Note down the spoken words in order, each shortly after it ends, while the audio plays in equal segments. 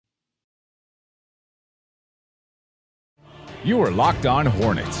You are Locked On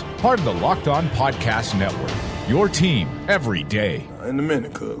Hornets, part of the Locked On Podcast Network. Your team every day. In a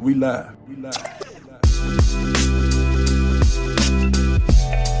minute, cuz we live.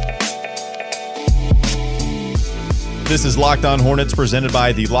 This is Locked On Hornets, presented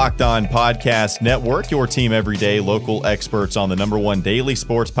by the Locked On Podcast Network, your team every day, local experts on the #1 daily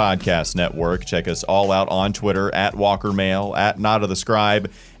sports podcast network. Check us all out on Twitter, at Walker Mail, at Nada the Scribe,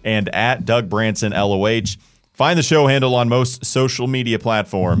 and at Doug Branson LOH. Find the show handle on most social media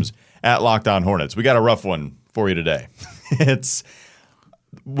platforms at Locked On Hornets. We got a rough one for you today. It's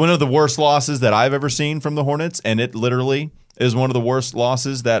one of the worst losses that I've ever seen from the Hornets, and it literally is one of the worst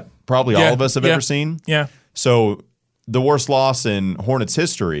losses that probably all of us have ever seen. Yeah. So the worst loss in Hornets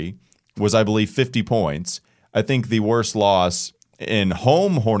history was, I believe, 50 points. I think the worst loss in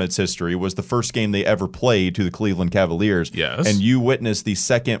home Hornets history was the first game they ever played to the Cleveland Cavaliers. Yes. And you witnessed the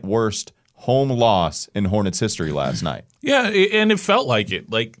second worst home loss in Hornets history last night. Yeah, and it felt like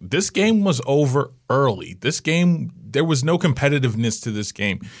it. Like, this game was over early. This game, there was no competitiveness to this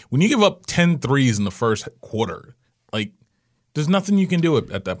game. When you give up 10 threes in the first quarter, like, there's nothing you can do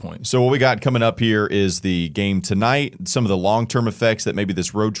at that point. So what we got coming up here is the game tonight, some of the long-term effects that maybe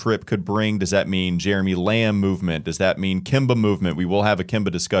this road trip could bring. Does that mean Jeremy Lamb movement? Does that mean Kemba movement? We will have a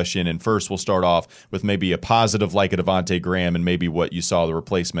Kemba discussion, and first we'll start off with maybe a positive like a Devontae Graham and maybe what you saw the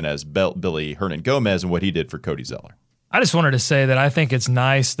replacement as Billy Hernangomez and what he did for Cody Zeller. I just wanted to say that I think it's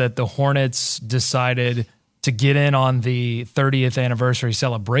nice that the Hornets decided to get in on the 30th anniversary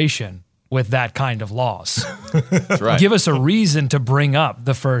celebration with that kind of loss. That's right. Give us a reason to bring up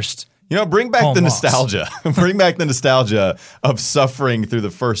the first. Bring back the loss. nostalgia. Bring back the nostalgia of suffering through the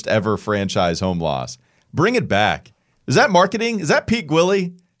first ever franchise home loss. Bring it back. Is that marketing? Is that Pete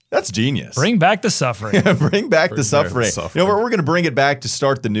Gwilly? That's genius. Bring back the suffering. Bring back the suffering. We're going to bring it back to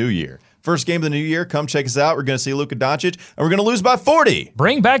start the new year. First game of the new year, come check us out. We're going to see Luka Doncic, and we're going to lose by 40.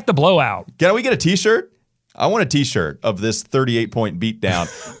 Bring back the blowout. Can we get a T-shirt? I want a T-shirt of this 38-point beatdown.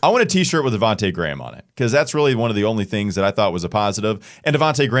 I want a T-shirt with Devontae Graham on it, because that's really one of the only things that I thought was a positive. And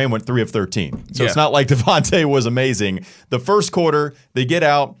Devontae Graham went 3 of 13. So It's not like Devontae was amazing. The first quarter, they get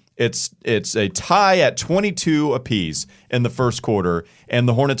out. It's a tie at 22 apiece in the first quarter, and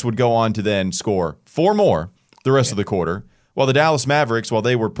the Hornets would go on to then score 4 more the rest of the quarter, while the Dallas Mavericks, while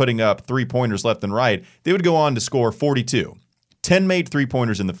they were putting up three-pointers left and right, they would go on to score 42. 10 made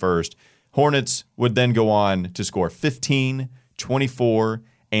three-pointers in the first. Hornets would then go on to score 15, 24,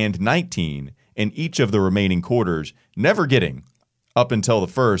 and 19 in each of the remaining quarters, never getting, up until the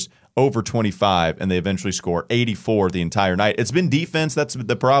first, over 25, and they eventually score 84 the entire night. It's been defense that's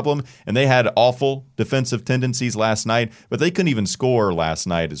the problem, and they had awful defensive tendencies last night, but they couldn't even score last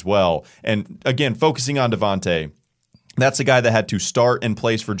night as well. And again, focusing on Devontae, that's a guy that had to start in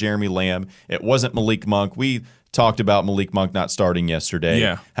place for Jeremy Lamb. It wasn't Malik Monk. We talked about Malik Monk not starting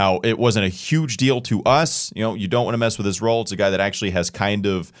yesterday, how it wasn't a huge deal to us. You don't want to mess with his role. It's a guy that actually has kind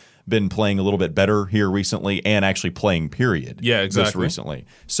of been playing a little bit better here recently and actually playing, period. Yeah, exactly. Just recently.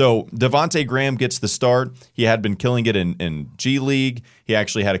 So Devontae Graham gets the start. He had been killing it in G League. He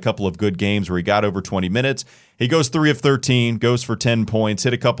actually had a couple of good games where he got over 20 minutes. He goes 3 of 13, goes for 10 points,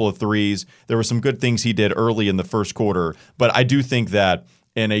 hit a couple of threes. There were some good things he did early in the first quarter, but I do think that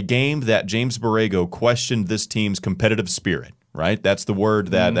in a game that James Borrego questioned this team's competitive spirit, right? That's the word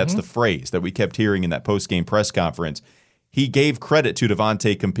that's the phrase that we kept hearing in that post-game press conference. He gave credit to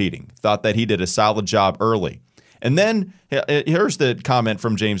Devontae competing, thought that he did a solid job early. And then here's the comment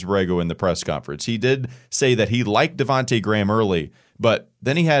from James Borrego in the press conference. He did say that he liked Devontae Graham early, but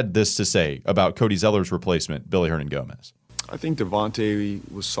then he had this to say about Cody Zeller's replacement, Billy Hernangomez. I think Devontae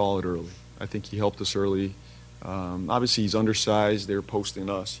was solid early. I think he helped us early. Obviously, he's undersized. They're posting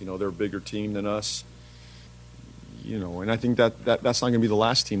us. They're a bigger team than us. And I think that's not going to be the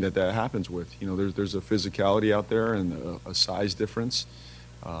last team that happens with. There's a physicality out there and a size difference.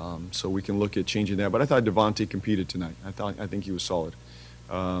 So we can look at changing that. But I thought Devontae competed tonight. I think he was solid.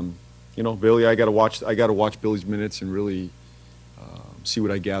 Billy, I got to watch Billy's minutes and really see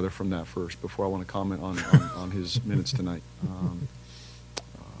what I gather from that first before I want to comment on his minutes tonight.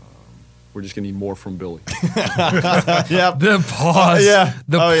 We're just going to need more from Billy. Yeah. The pause.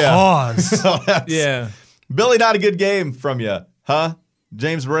 Pause. Yeah. Billy, not a good game from you, huh?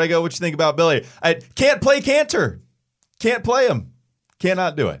 James Borrego, what you think about Billy? I can't play Cantor. Can't play him.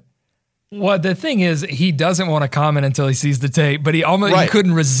 Cannot do it. Well, the thing is, he doesn't want to comment until he sees the tape, but he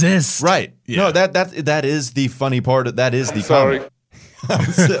couldn't resist. Right. Yeah. No, that is the funny part. That is the comment.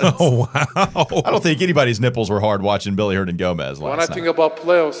 Oh, wow. I don't think anybody's nipples were hard watching Billy Hernangomez last night. When I think about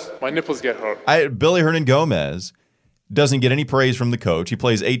playoffs, my nipples get hard. Billy Hernangomez doesn't get any praise from the coach. He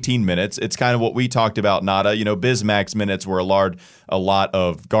plays 18 minutes. It's kind of what we talked about, Nada. You know, Bismack's minutes were a lot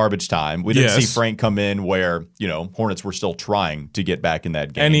of garbage time. We didn't see Frank come in where, you know, Hornets were still trying to get back in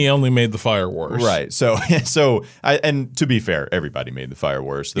that game. And he only made the fire worse. Right. So and to be fair, everybody made the fire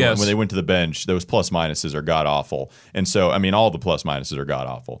worse. When they went to the bench, those plus minuses are god awful. And so, I mean, all the plus minuses are god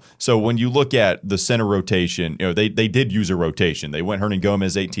awful. So when you look at the center rotation, you know, they did use a rotation. They went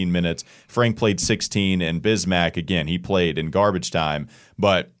Hernangomez 18 minutes. Frank played 16, and Bismack, again, he played in garbage time.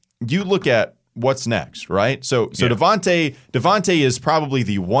 But you look at what's next, right? So Devontae is probably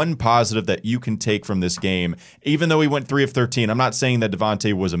the one positive that you can take from this game. Even though he went 3 of 13, I'm not saying that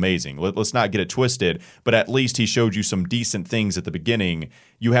Devontae was amazing. Let's not get it twisted, but at least he showed you some decent things at the beginning.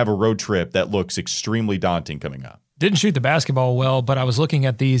 You have a road trip that looks extremely daunting coming up. Didn't shoot the basketball well, but I was looking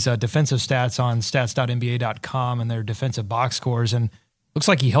at these defensive stats on stats.nba.com and their defensive box scores, and looks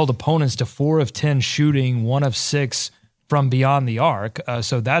like he held opponents to 4 of 10 shooting, 1 of 6 from beyond the arc.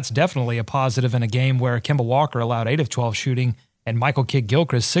 So that's definitely a positive in a game where Kemba Walker allowed 8 of 12 shooting and Michael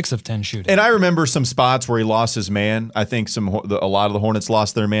Kidd-Gilchrist 6 of 10 shooting. And I remember some spots where he lost his man. I think a lot of the Hornets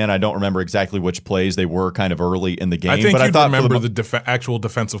lost their man. I don't remember exactly which plays they were kind of early in the game. I think but you'd remember the actual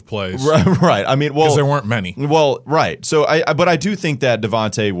defensive plays. Right. I mean, well, because there weren't many. Well, right. So but I do think that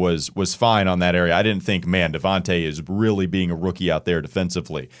Devontae was fine on that area. I didn't think, man, Devontae is really being a rookie out there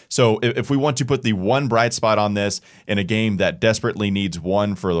defensively. So if we want to put the one bright spot on this in a game that desperately needs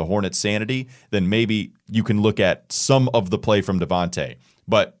one for the Hornets' sanity, then maybe you can look at some of the play from Devontae.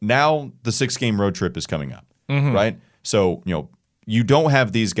 But now the 6-game road trip is coming up, right? So, you know, you don't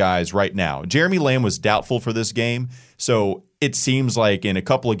have these guys right now. Jeremy Lamb was doubtful for this game, so it seems like in a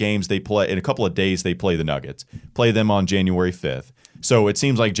couple of days they play the Nuggets, play them on January 5th. So it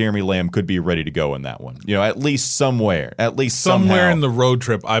seems like Jeremy Lamb could be ready to go in that one. You know, at least somewhere somehow. In the road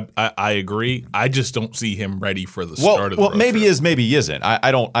trip. I agree. I just don't see him ready for the start of the road maybe trip. he is, maybe he isn't. I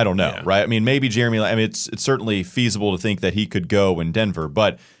don't know, Yeah. right? I mean, maybe Jeremy Lamb. I mean, it's certainly feasible to think that he could go in Denver,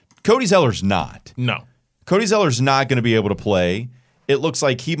 but Cody Zeller's not. No. Cody Zeller's not going to be able to play. It looks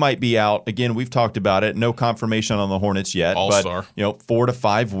like he might be out. Again, we've talked about it. No confirmation on the Hornets yet. All-star. But, you know, 4 to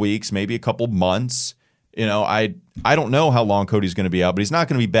 5 weeks, maybe a couple months. You know, I don't know how long Cody's going to be out, but he's not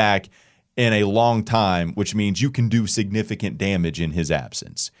going to be back in a long time, which means you can do significant damage in his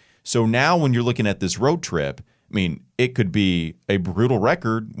absence. So now when you're looking at this road trip, I mean, it could be a brutal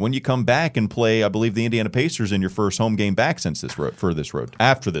record when you come back and play, I believe, the Indiana Pacers in your first home game back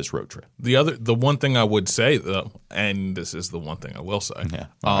after this road trip. The one thing I would say, though, and this is the one thing I will say,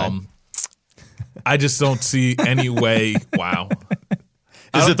 I just don't see any way. Wow.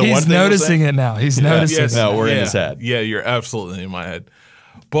 Is it the one He's thing noticing it now. He's noticing it. No, we're in his head. Yeah, you're absolutely in my head.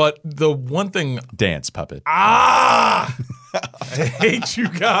 But the one thing... Dance puppet. I hate you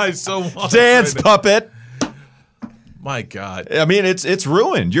guys so much. Dance puppet. My God. I mean, it's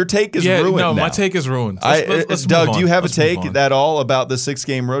ruined. Your take is ruined now. My take is ruined. Let's Doug, move on. do you have Let's a take move on. at all about the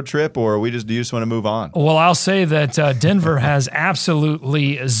 6-game road trip, or do you just want to move on? Well, I'll say that Denver has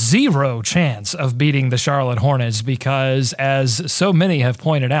absolutely zero chance of beating the Charlotte Hornets because, as so many have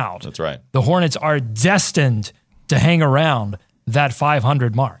pointed out, That's right. the Hornets are destined to hang around that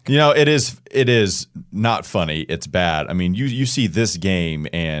 500 mark. You know, it is not funny. It's bad. I mean, you see this game,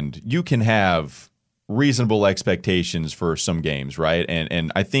 and you can have reasonable expectations for some games, right?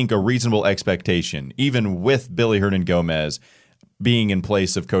 And I think a reasonable expectation, even with Billy Hernangomez being in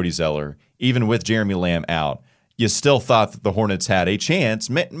place of Cody Zeller, even with Jeremy Lamb out, you still thought that the Hornets had a chance,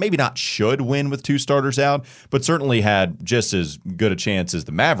 maybe not should win with 2 starters out, but certainly had just as good a chance as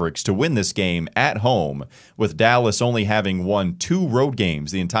the Mavericks to win this game at home, with Dallas only having won 2 road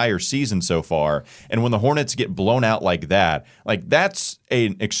games the entire season so far. And when the Hornets get blown out like that, that's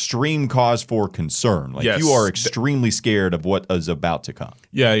an extreme cause for concern. Yes. You are extremely scared of what is about to come.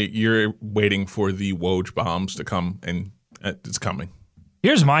 Yeah, you're waiting for the Woj bombs to come, and it's coming.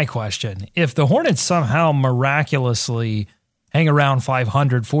 Here's my question. If the Hornets somehow miraculously hang around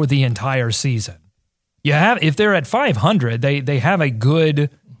 500 for the entire season, if they're at 500, they have a good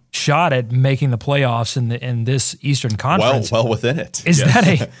shot at making the playoffs in this Eastern Conference. Well within it. Is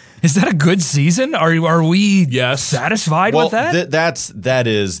that a good season? Are we satisfied with that? That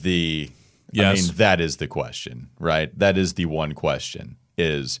is the Yes. I mean, that is the question, right? That is the one question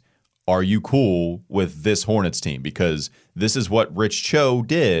is, are you cool with this Hornets team? Because this is what Rich Cho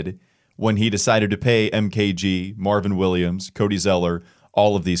did when he decided to pay MKG, Marvin Williams, Cody Zeller,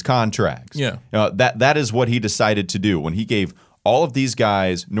 all of these contracts. Yeah. That is what he decided to do when he gave all of these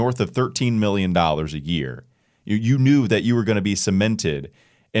guys north of $13 million a year. You knew that you were going to be cemented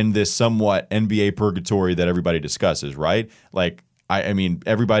in this somewhat NBA purgatory that everybody discusses, right? Like, I mean,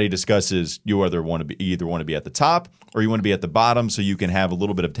 everybody discusses you either want to be at the top or you want to be at the bottom so you can have a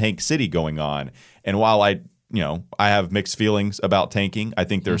little bit of Tank City going on. And while I have mixed feelings about tanking, I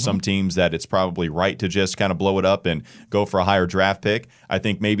think there are some teams that it's probably right to just kind of blow it up and go for a higher draft pick. I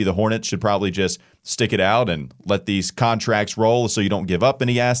think maybe the Hornets should probably just stick it out and let these contracts roll so you don't give up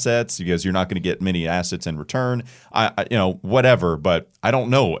any assets because you're not going to get many assets in return. Whatever, but I don't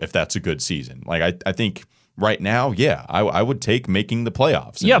know if that's a good season. Like I think right now, yeah, I would take making the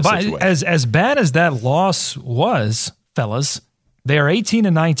playoffs. Yeah, but as bad as that loss was, fellas, they are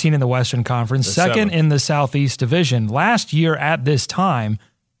 18-19 in the Western Conference, second in the Southeast Division. Last year at this time,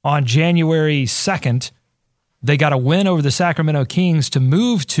 on January 2nd, they got a win over the Sacramento Kings to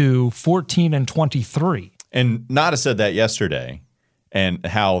move to 14-23. And Nada said that yesterday. And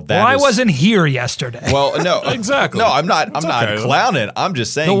how that I wasn't here yesterday. Well, no, exactly. No, I'm not clowning. I'm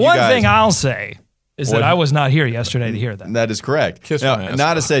just saying the one thing I'll say is that I was not here yesterday to hear that. That is correct.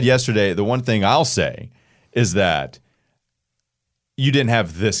 Nada said yesterday, the one thing I'll say is that you didn't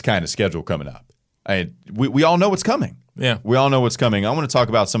have this kind of schedule coming up. We all know what's coming. Yeah. We all know what's coming. I want to talk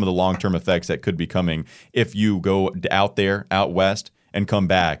about some of the long-term effects that could be coming if you go out west, and come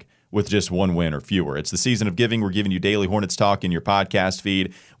back with just one win or fewer. It's the season of giving. We're giving you daily Hornets talk in your podcast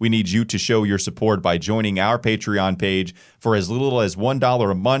feed. We need you to show your support by joining our Patreon page. For as little as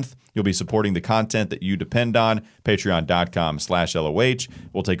 $1 a month, you'll be supporting the content that you depend on. Patreon.com/LOH.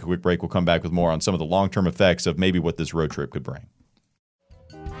 We'll take a quick break. We'll come back with more on some of the long-term effects of maybe what this road trip could bring.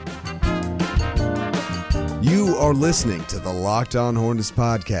 You are listening to the Locked On Hornets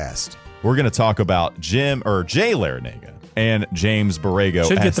podcast. We're going to talk about Jay Larranaga and James Borrego.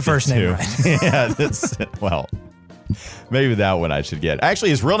 Should get the first name right. Yeah, maybe that one I should get. Actually,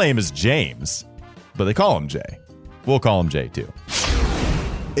 his real name is James, but they call him Jay. We'll call him Jay too.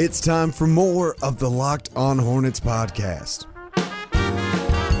 It's time for more of the Locked On Hornets podcast.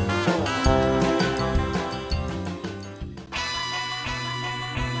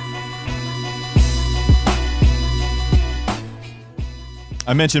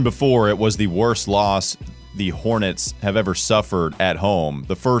 I mentioned before it was the worst loss the Hornets have ever suffered at home.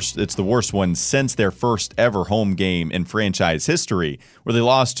 It's the worst one since their first ever home game in franchise history, where they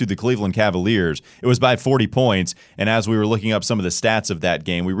lost to the Cleveland Cavaliers. It was by 40 points, and as we were looking up some of the stats of that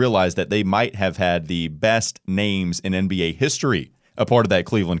game, we realized that they might have had the best names in NBA history, a part of that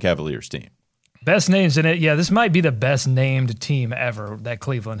Cleveland Cavaliers team. Best names in it. Yeah, this might be the best named team ever that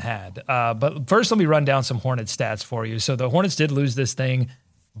Cleveland had. But first, let me run down some Hornets stats for you. So the Hornets did lose this thing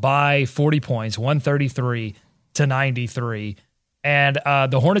by 40 points, 133-93. And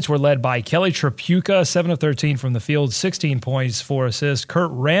the Hornets were led by Kelly Tripucka, 7 of 13 from the field, 16 points, 4 assists. Kurt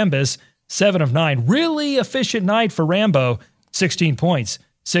Rambis, 7 of 9. Really efficient night for Rambo, 16 points,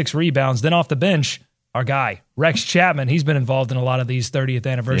 6 rebounds. Then off the bench, our guy, Rex Chapman. He's been involved in a lot of these 30th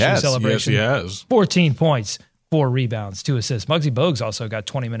anniversary celebrations. Yes, he has. 14 points, 4 rebounds, 2 assists. Muggsy Bogues also got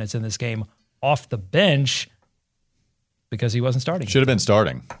 20 minutes in this game off the bench because he wasn't starting. Should have been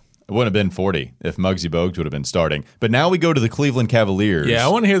starting. It wouldn't have been 40 if Muggsy Bogues would have been starting. But now we go to the Cleveland Cavaliers. Yeah, I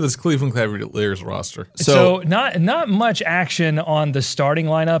want to hear this Cleveland Cavaliers roster. So not much action on the starting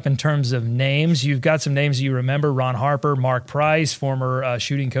lineup in terms of names. You've got some names you remember: Ron Harper, Mark Price, former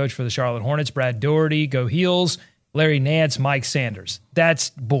shooting coach for the Charlotte Hornets, Brad Doherty, Go Heels, Larry Nance, Mike Sanders.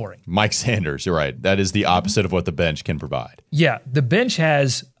 That's boring. Mike Sanders, you're right. That is the opposite of what the bench can provide. Yeah, the bench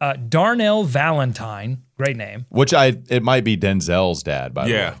has Darnell Valentine, great name. It might be Denzel's dad, by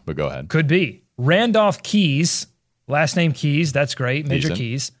the way, but go ahead. Could be. Randolph Keys, last name Keys, that's great, Major Decent.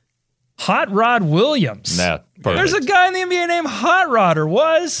 Keys. Hot Rod Williams. Perfect. There's a guy in the NBA named Hot Rod, or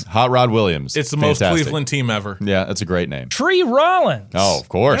was. Hot Rod Williams. It's the most Cleveland team ever. Yeah, that's a great name. Tree Rollins. Oh, of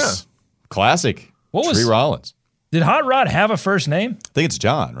course. Yeah. Classic. Tree Rollins. Did Hot Rod have a first name? I think it's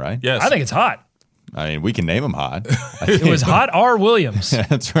John, right? Yes. I think it's Hot. I mean, we can name him Hot. It was Hot R. Williams.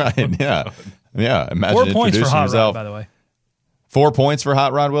 That's right. Yeah. Yeah. Imagine 4 points for introducing Hot yourself. Rod, by the way. 4 points for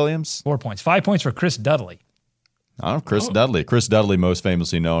Hot Rod Williams? 4 points. 5 points for Chris Dudley. Chris Dudley. Chris Dudley, most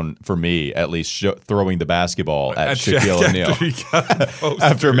famously known for me, at least throwing the basketball at Shaquille O'Neal.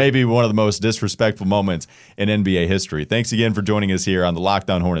 After maybe one of the most disrespectful moments in NBA history. Thanks again for joining us here on the Locked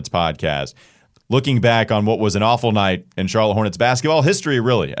On Hornets podcast. Looking back on what was an awful night in Charlotte Hornets basketball history,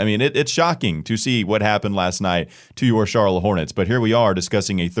 really. I mean, it's shocking to see what happened last night to your Charlotte Hornets. But here we are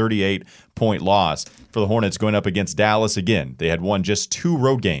discussing a 38-point loss for the Hornets going up against Dallas again. They had won just 2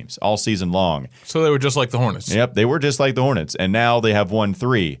 road games all season long. So they were just like the Hornets. Yep, they were just like the Hornets. And now they have won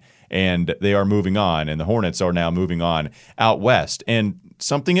 3, and they are moving on. And the Hornets are now moving on out west. And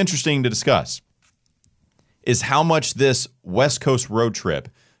something interesting to discuss is how much this West Coast road trip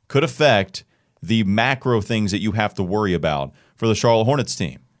could affect the macro things that you have to worry about for the Charlotte Hornets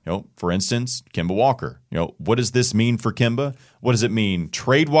team. For instance, Kemba Walker. What does this mean for Kemba? What does it mean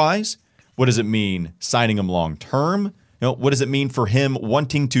trade-wise? What does it mean signing him long-term? What does it mean for him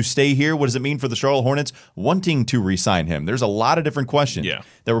wanting to stay here? What does it mean for the Charlotte Hornets wanting to re-sign him? There's a lot of different questions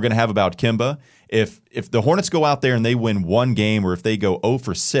that we're going to have about Kemba. If the Hornets go out there and they win one game, or if they go 0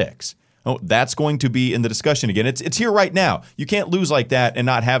 for 6, that's going to be in the discussion again. It's here right now. You can't lose like that and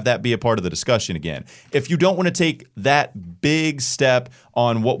not have that be a part of the discussion again. If you don't want to take that big step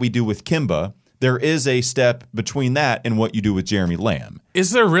on what we do with Kemba, there is a step between that and what you do with Jeremy Lamb. Is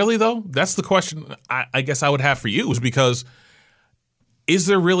there really, though? That's the question I guess I would have for you, is because is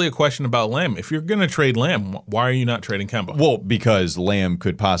there really a question about Lamb? If you're going to trade Lamb, why are you not trading Kemba? Well, because Lamb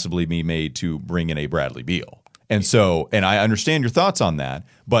could possibly be made to bring in a Bradley Beal. And I understand your thoughts on that,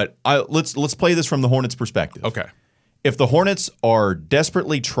 but let's play this from the Hornets' perspective. Okay. If the Hornets are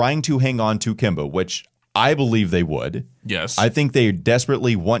desperately trying to hang on to Kemba, which I believe they would. Yes. I think they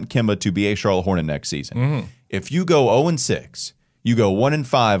desperately want Kemba to be a Charlotte Hornet next season. Mm-hmm. If you go 0-6, you go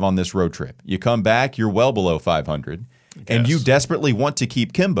 1-5 on this road trip, you come back, you're well below 500, and you desperately want to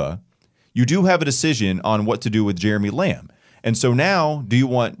keep Kemba, you do have a decision on what to do with Jeremy Lamb. And so now, do you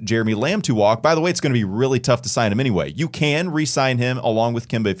want Jeremy Lamb to walk? By the way, it's going to be really tough to sign him anyway. You can re-sign him along with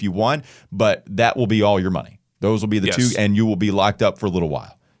Kemba if you want, but that will be all your money. Those will be the two, and you will be locked up for a little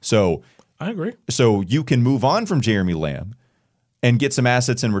while. So I agree. So you can move on from Jeremy Lamb and get some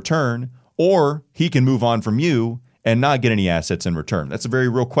assets in return, or he can move on from you and not get any assets in return. That's a very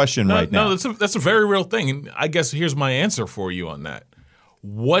real question now. No, that's a very real thing. And I guess here's my answer for you on that.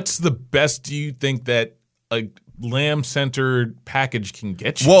 What's the best do you think that a Lamb-centered package can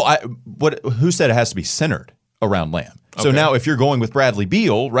get you? Well, who said it has to be centered around Lamb? So now if you're going with Bradley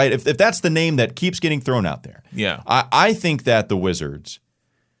Beal, right, if that's the name that keeps getting thrown out there, I think that the Wizards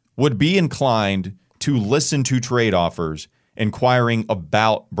would be inclined to listen to trade offers inquiring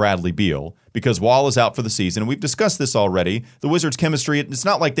about Bradley Beal, because Wall is out for the season. And we've discussed this already. The Wizards' chemistry, it's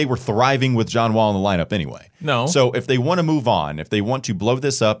not like they were thriving with John Wall in the lineup anyway. No. So if they want to move on, if they want to blow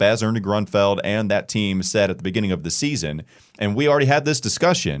this up, as Ernie Grunfeld and that team said at the beginning of the season, and we already had this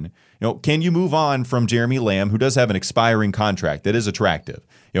discussion, can you move on from Jeremy Lamb, who does have an expiring contract that is attractive?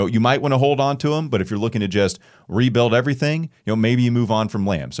 You might want to hold on to him, but if you're looking to just rebuild everything, maybe you move on from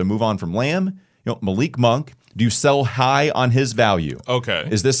Lamb. So move on from Lamb. Malik Monk, do you sell high on his value? Okay.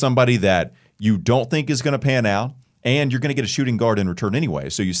 Is this somebody that you don't think is going to pan out, and you're going to get a shooting guard in return anyway?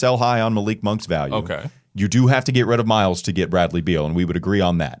 So you sell high on Malik Monk's value. Okay. You do have to get rid of Miles to get Bradley Beal, and we would agree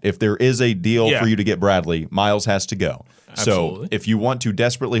on that. If there is a deal for you to get Bradley, Miles has to go. Absolutely. So if you want to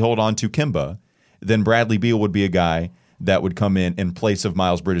desperately hold on to Kemba, then Bradley Beal would be a guy that would come in place of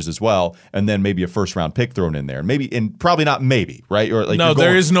Miles Bridges as well, and then maybe a first-round pick thrown in there. Maybe, and probably not maybe, right? Or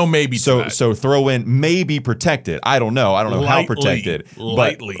there is no maybe to that. So throw in maybe protected. I don't know how protected.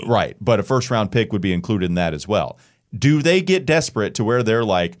 Lightly. But, right. But a first-round pick would be included in that as well. Do they get desperate to where they're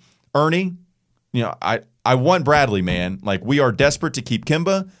like, Ernie, I want Bradley, man. Like, we are desperate to keep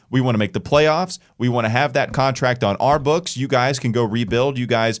Kemba. We want to make the playoffs. We want to have that contract on our books. You guys can go rebuild. You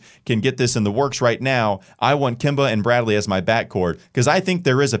guys can get this in the works right now. I want Kemba and Bradley as my backcourt, because I think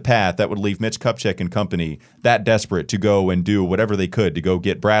there is a path that would leave Mitch Kupchak and company that desperate to go and do whatever they could to go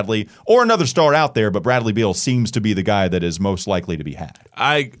get Bradley or another star out there, but Bradley Beal seems to be the guy that is most likely to be had.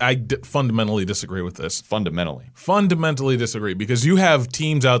 I fundamentally disagree with this. Fundamentally disagree, because you have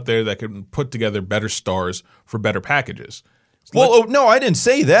teams out there that can put together better stars for better packages. Well, no, I didn't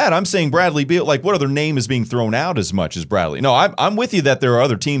say that. I'm saying Bradley Beal. Like, what other name is being thrown out as much as Bradley? No, I'm with you that there are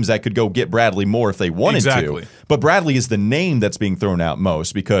other teams that could go get Bradley more if they wanted to. But Bradley is the name that's being thrown out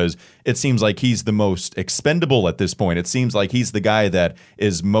most, because it seems like he's the most expendable at this point. It seems like he's the guy that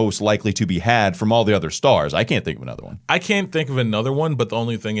is most likely to be had from all the other stars. I can't think of another one. I can't think of another one, but the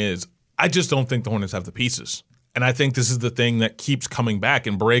only thing is, I just don't think the Hornets have the pieces. And I think this is the thing that keeps coming back.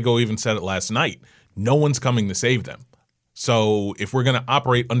 And Borrego even said it last night. No one's coming to save them. So if we're going to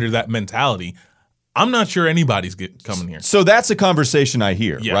operate under that mentality, I'm not sure anybody's coming here. So that's a conversation I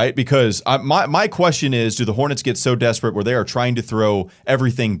hear, right? Because my question is, do the Hornets get so desperate where they are trying to throw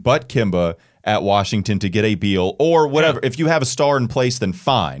everything but Kemba at Washington to get a Beal or whatever? If you have a star in place, then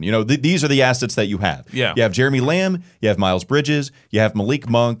fine. These are the assets that you have. Yeah. You have Jeremy Lamb, you have Miles Bridges, you have Malik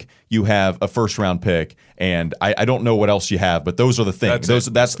Monk, you have a first-round pick, and I don't know what else you have, but those are the things.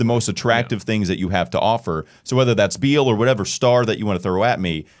 That's the most attractive things that you have to offer. So whether that's Beal or whatever star that you want to throw at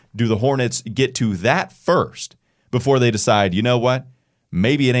me, do the Hornets get to that first before they decide, you know what,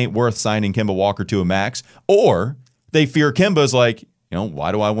 maybe it ain't worth signing Kemba Walker to a max, or they fear Kemba's like,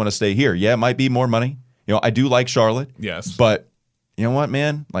 why do I want to stay here? Yeah, it might be more money. I do like Charlotte. Yes. But you know what,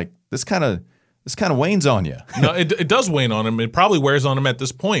 man? Like, this kind of this kind of wanes on you. No, it does wane on him. It probably wears on him at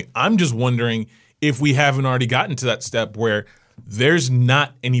this point. I'm just wondering if we haven't already gotten to that step where there's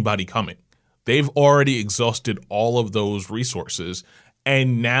not anybody coming. They've already exhausted all of those resources,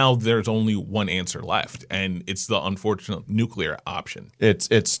 and now there's only one answer left, and it's the unfortunate nuclear option.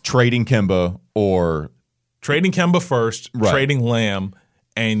 It's trading Kemba or trading Kemba first, Right. trading Lamb,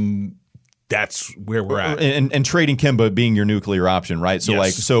 and that's where we're at. And trading Kemba being your nuclear option, right? So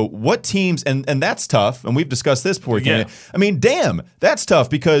Yes. so what teams and that's tough, and we've discussed this before. Yeah. I mean, damn, that's tough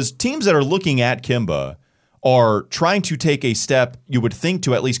because teams that are looking at Kemba are trying to take a step you would think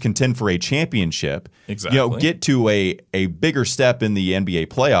to at least contend for a championship. Exactly. Get to a bigger step in the NBA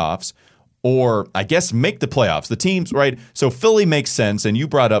playoffs. Or I guess make the playoffs. The teams, right? So Philly makes sense, and you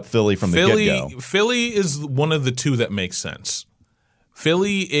brought up Philly from the get-go. Philly is one of the two that makes sense.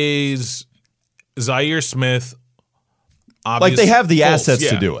 Philly is Zaire Smith. Like they have the Fultz, assets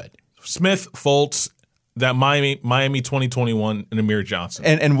to yeah. do it. Smith, Fultz, that Miami 2021, and Amir Johnson.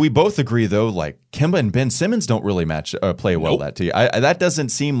 And we both agree though, like Kemba and Ben Simmons don't really play well that to you. That doesn't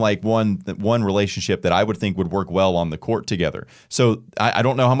seem like one relationship that I would think would work well on the court together. So I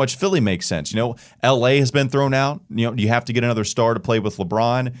don't know how much Philly makes sense. LA has been thrown out. You have to get another star to play with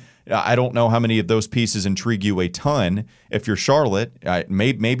LeBron. I don't know how many of those pieces intrigue you a ton. If you're Charlotte,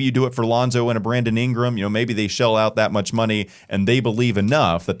 maybe you do it for Lonzo and a Brandon Ingram. Maybe they shell out that much money and they believe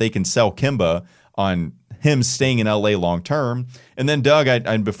enough that they can sell Kemba on him staying in LA long term. And then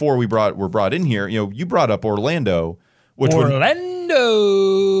Doug, before were brought in here, you brought up Orlando, which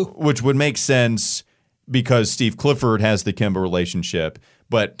would make sense because Steve Clifford has the Kemba relationship.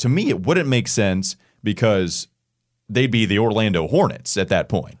 But to me, it wouldn't make sense because they'd be the Orlando Hornets at that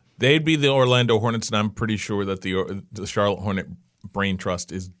point. They'd be the Orlando Hornets, and I'm pretty sure that the Charlotte Hornet brain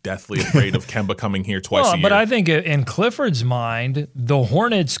trust is deathly afraid of Kemba coming here twice a year. But I think in Clifford's mind, the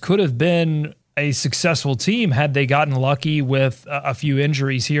Hornets could have been a successful team had they gotten lucky with a few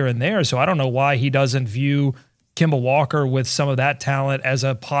injuries here and there. So I don't know why he doesn't view Kemba Walker with some of that talent as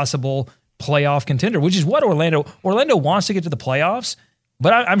a possible playoff contender, which is what Orlando wants to get to the playoffs.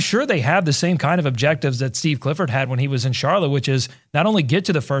 But I'm sure they have the same kind of objectives that Steve Clifford had when he was in Charlotte, which is not only get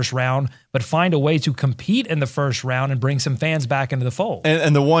to the first round, but find a way to compete in the first round and bring some fans back into the fold.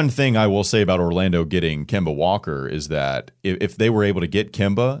 And the one thing I will say about Orlando getting Kemba Walker is that if they were able to get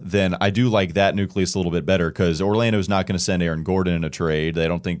Kemba, then I do like that nucleus a little bit better because Orlando's not going to send Aaron Gordon in a trade.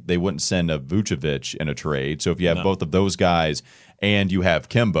 They wouldn't send a Vucevic in a trade. So if you have both of those guys and you have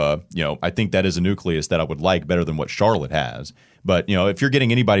Kemba, I think that is a nucleus that I would like better than what Charlotte has. But, if you're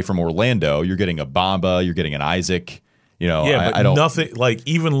getting anybody from Orlando, you're getting a Bamba, you're getting an Isaac. I don't, nothing like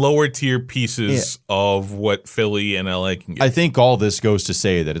even lower tier pieces of what Philly and LA can get. I think all this goes to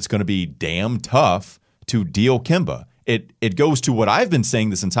say that it's going to be damn tough to deal Kemba. It goes to what I've been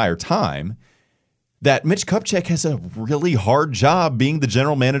saying this entire time, that Mitch Kupchak has a really hard job being the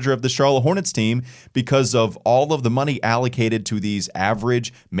general manager of the Charlotte Hornets team because of all of the money allocated to these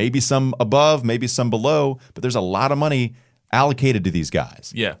average, maybe some above, maybe some below, but there's a lot of money allocated to these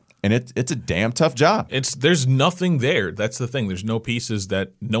guys. Yeah. And it's a damn tough job. There's nothing there. That's the thing. There's no pieces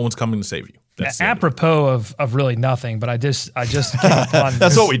that no one's coming to save you. That's apropos of really nothing, but I just came upon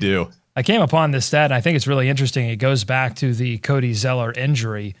That's what we do. I came upon this stat, and I think it's really interesting. It goes back to the Cody Zeller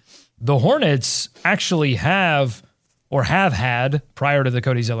injury. The Hornets actually have had, prior to the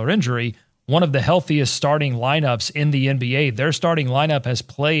Cody Zeller injury, one of the healthiest starting lineups in the NBA. Their starting lineup has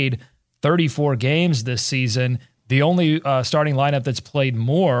played 34 games this season. The only starting lineup that's played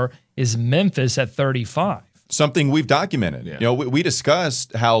more is Memphis at 35. Something we've documented. Yeah. We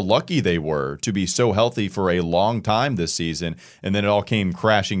discussed how lucky they were to be so healthy for a long time this season, and then it all came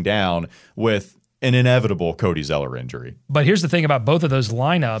crashing down with an inevitable Cody Zeller injury. But here's the thing about both of those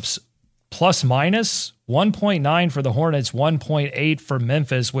lineups, plus minus 1.9 for the Hornets, 1.8 for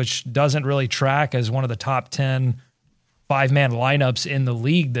Memphis, which doesn't really track as one of the top 10 five-man lineups in the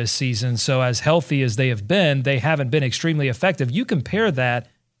league this season. So as healthy as they have been, they haven't been extremely effective. You compare that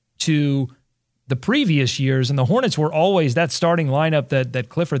to the previous years, and the Hornets were always, that starting lineup that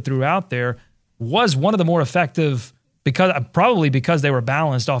Clifford threw out there was one of the more effective, because they were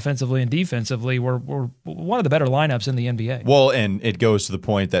balanced offensively and defensively, were one of the better lineups in the NBA. Well, and it goes to the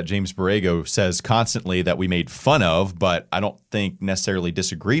point that James Borrego says constantly that we made fun of, but I don't think necessarily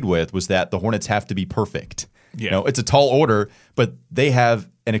disagreed with, was that the Hornets have to be perfect. Yeah. It's a tall order, but they have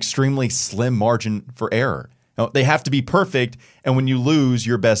an extremely slim margin for error. They have to be perfect, and when you lose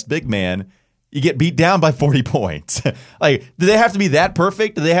your best big man, you get beat down by 40 points. Like, do they have to be that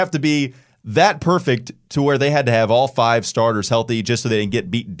perfect? Do they have to be that perfect to where they had to have all five starters healthy just so they didn't get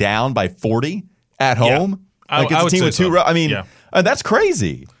beat down by 40 at home? I Like, it's a would team say with two. so. I mean, that's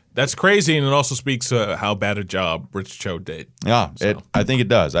crazy. That's crazy, and it also speaks to how bad a job Rich Cho did. Yeah, I think it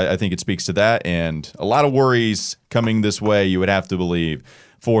does. I think it speaks to that, and a lot of worries coming this way, you would have to believe,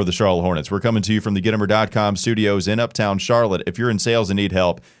 for the Charlotte Hornets. We're coming to you from the GetEmmer.com studios in Uptown Charlotte. If you're in sales and need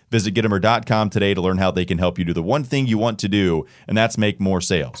help, visit GetEmmer.com today to learn how they can help you do the one thing you want to do, and that's make more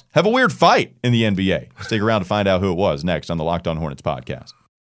sales. Have a weird fight in the NBA. Stick around to find out who it was next on the Locked On Hornets podcast.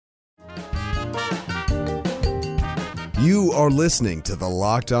 You are listening to the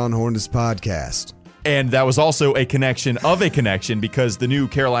Locked On Hornets podcast. And that was also a connection of a connection because the new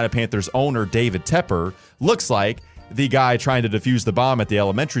Carolina Panthers owner, David Tepper, looks like the guy trying to defuse the bomb at the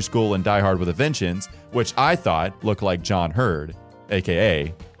elementary school in Die Hard with a Vengeance, which I thought looked like John Hurd,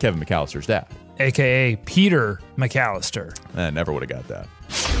 a.k.a. Kevin McAllister's dad. A.k.a. Peter McAllister. I never would have got that.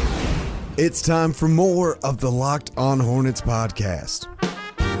 It's time for more of the Locked On Hornets podcast.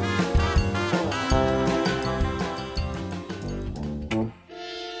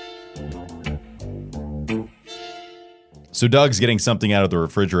 So Doug's getting something out of the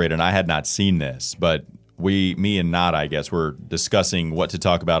refrigerator, and I had not seen this, but me and Nada, I guess, were discussing what to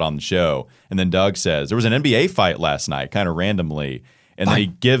talk about on the show. And then Doug says, there was an NBA fight last night, kind of randomly, and then he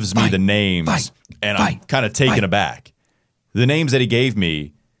gives me the names, and I'm kind of taken aback. The names that he gave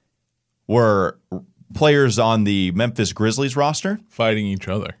me were players on the Memphis Grizzlies roster. Fighting each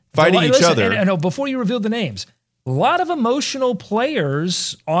other. And before you reveal the names, a lot of emotional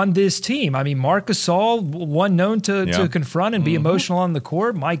players on this team. I mean, Marc Gasol, one known to confront and be emotional on the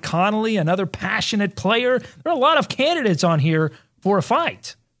court. Mike Conley, another passionate player. There are a lot of candidates on here for a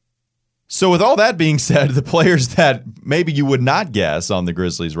fight. So with all that being said, the players that maybe you would not guess on the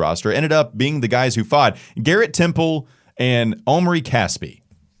Grizzlies roster ended up being the guys who fought. Garrett Temple and Omri Caspi.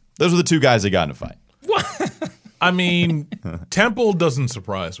 Those were the two guys that got in a fight. What? I mean, Temple doesn't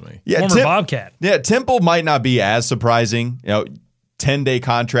surprise me. Yeah, Former Bobcat. Yeah, Temple might not be as surprising. 10-day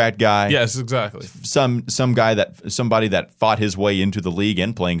contract guy. Yes, exactly. Somebody that fought his way into the league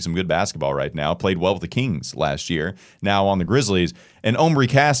and playing some good basketball right now. Played well with the Kings last year. Now on the Grizzlies. And Omri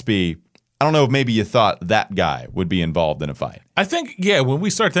Caspi, I don't know if maybe you thought that guy would be involved in a fight. I think, when we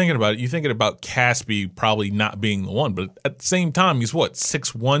start thinking about it, you're thinking about Caspi probably not being the one. But at the same time, he's what,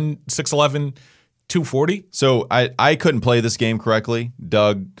 6'1", 6'11", 240? So I couldn't play this game correctly.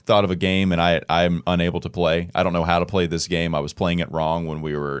 Doug thought of a game, and I'm unable to play. I don't know how to play this game. I was playing it wrong when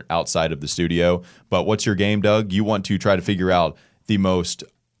we were outside of the studio. But what's your game, Doug? You want to try to figure out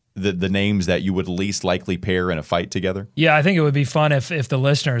the names that you would least likely pair in a fight together? Yeah, I think it would be fun if the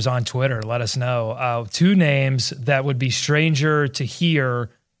listeners on Twitter let us know. Two names that would be stranger to hear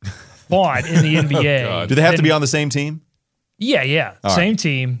fought in the NBA. Do they have to be on the same team? Yeah. All Same right.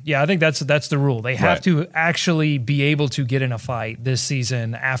 team. Yeah, I think that's the rule. They have to actually be able to get in a fight this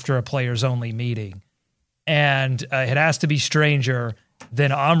season after a players only meeting. And it has to be stranger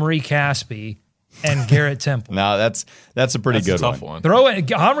than Omri Caspi and Garrett Temple. No, that's a pretty good tough one.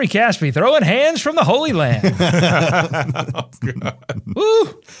 Omri Caspi throwing hands from the Holy Land.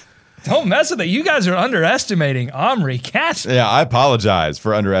 Woo! Don't mess with it. You guys are underestimating Omri Caspi. Yeah, I apologize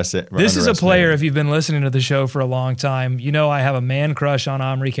for underestimating. This is a player, if you've been listening to the show for a long time, you know I have a man crush on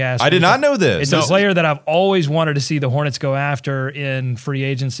Omri Caspi. I did not know this. It's a player that I've always wanted to see the Hornets go after in free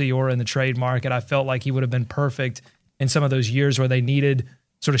agency or in the trade market. I felt like he would have been perfect in some of those years where they needed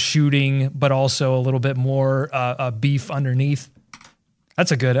sort of shooting, but also a little bit more beef underneath.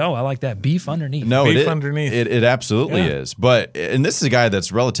 That's a good, I like that. Beef underneath. No, Beef underneath. It absolutely is. And this is a guy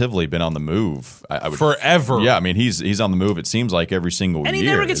that's relatively been on the move. I would, forever. Yeah, I mean, he's on the move, it seems like, every single year. And he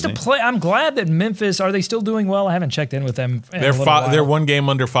never gets to play. I'm glad that Memphis, are they still doing well? I haven't checked in with them in a little while. They're one game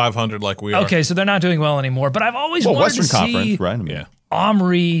under 500 like we are. Okay, so they're not doing well anymore. But I've always wanted Western to see Conference, right? I mean,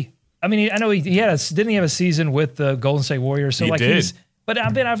 Omri. I mean, I know didn't he have a season with the Golden State Warriors? So He did. But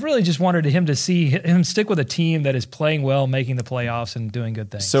I've really just wanted him to see him stick with a team that is playing well, making the playoffs, and doing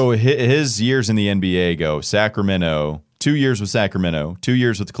good things. So his years in the NBA go Sacramento, 2 years with Sacramento, 2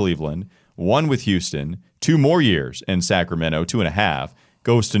 years with Cleveland, 1 with Houston, 2 more years in Sacramento, 2.5,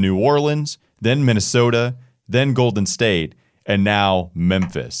 goes to New Orleans, then Minnesota, then Golden State, and now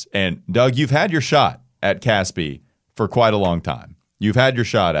Memphis. And Doug, you've had your shot at Caspi for quite a long time. You've had your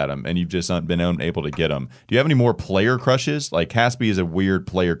shot at him, and you've just not been able to get him. Do you have any more player crushes? Like, Caspi is a weird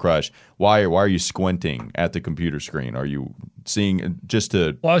player crush. Why are you squinting at the computer screen? Are you seeing just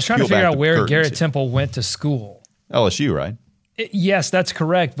to? Well, I was trying to peel figure back out the where curtains Garrett here? Temple went to school. LSU, right? Yes, that's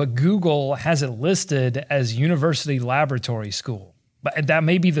correct. But Google has it listed as University Laboratory School. But that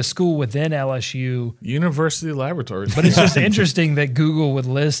may be the school within LSU. University Laboratories. But it's just interesting that Google would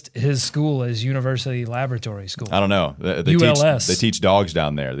list his school as University Laboratory School. I don't know. They ULS. teach dogs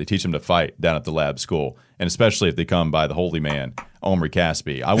down there. They teach them to fight down at the lab school. and especially if they come by the holy man, Omri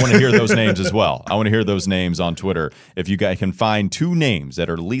Caspi. I want to hear those names as well. I want to hear those names on Twitter. If you guys can find 2 names that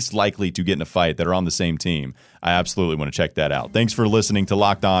are least likely to get in a fight that are on the same team, I absolutely want to check that out. Thanks for listening to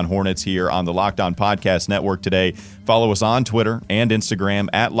Locked On Hornets here on the Locked On Podcast Network today. Follow us on Twitter and Instagram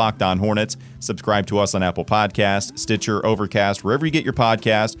at Locked On Hornets. Subscribe to us on Apple Podcasts, Stitcher, Overcast, wherever you get your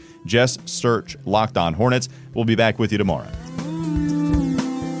podcast. Just search Locked On Hornets. We'll be back with you tomorrow.